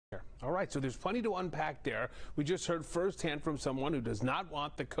All right, so there's plenty to unpack there. We just heard firsthand from someone who does not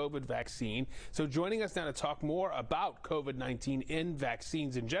want the COVID vaccine. So joining us now to talk more about COVID-19 and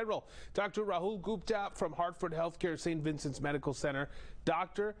vaccines in general, Dr. Rahul Gupta from Hartford Healthcare St. Vincent's Medical Center.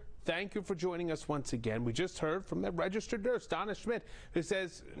 Doctor, thank you for joining us once again. We just heard from the registered nurse, Donna Schmidt, who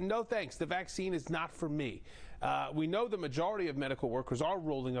says, no thanks, the vaccine is not for me. We know the majority of medical workers are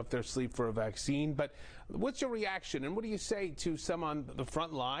rolling up their sleeve for a vaccine, but what's your reaction and what do you say to some on the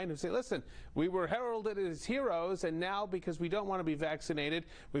front line who say, listen, we were heralded as heroes, and now because we don't want to be vaccinated,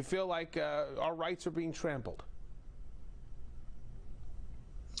 we feel like our rights are being trampled?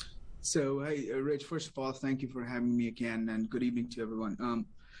 So, hey, Rich, first of all, thank you for having me again, and good evening to everyone.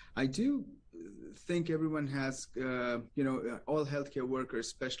 I do think everyone has, all healthcare workers,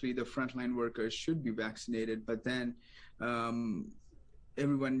 especially the frontline workers, should be vaccinated. But then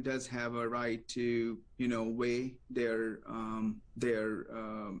everyone does have a right to, weigh their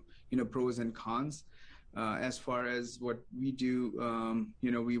pros and cons. As far as what we do,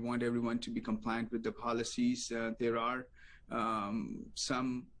 we want everyone to be compliant with the policies. There are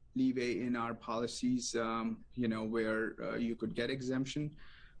some leeway in our policies, where you could get exemption.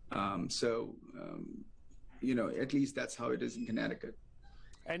 At least that's how it is in Connecticut.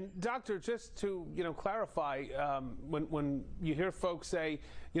 And doctor, just to clarify, when you hear folks say,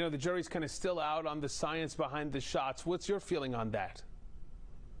 the jury's kind of still out on the science behind the shots, what's your feeling on that?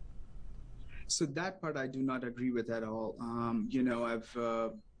 So that part I do not agree with at all. I've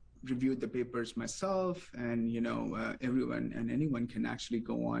reviewed the papers myself, and everyone and anyone can actually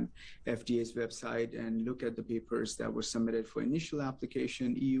go on FDA's website and look at the papers that were submitted for initial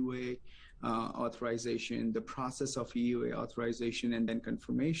application, EUA authorization, the process of EUA authorization, and then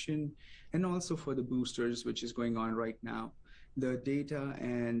confirmation, and also for the boosters, which is going on right now. The data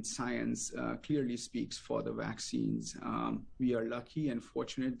and science clearly speaks for the vaccines. We are lucky and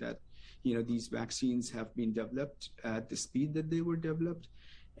fortunate that these vaccines have been developed at the speed that they were developed.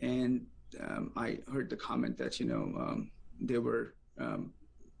 And I heard the comment that, there were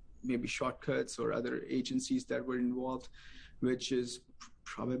maybe shortcuts or other agencies that were involved, which is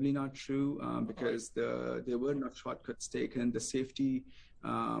probably not true because there were no shortcuts taken. The safety,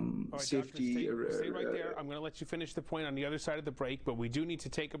 All right, Doctor, stay right there. I'm going to let you finish the point on the other side of the break, but we do need to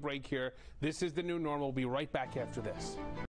take a break here. This is the new normal. We'll be right back after this.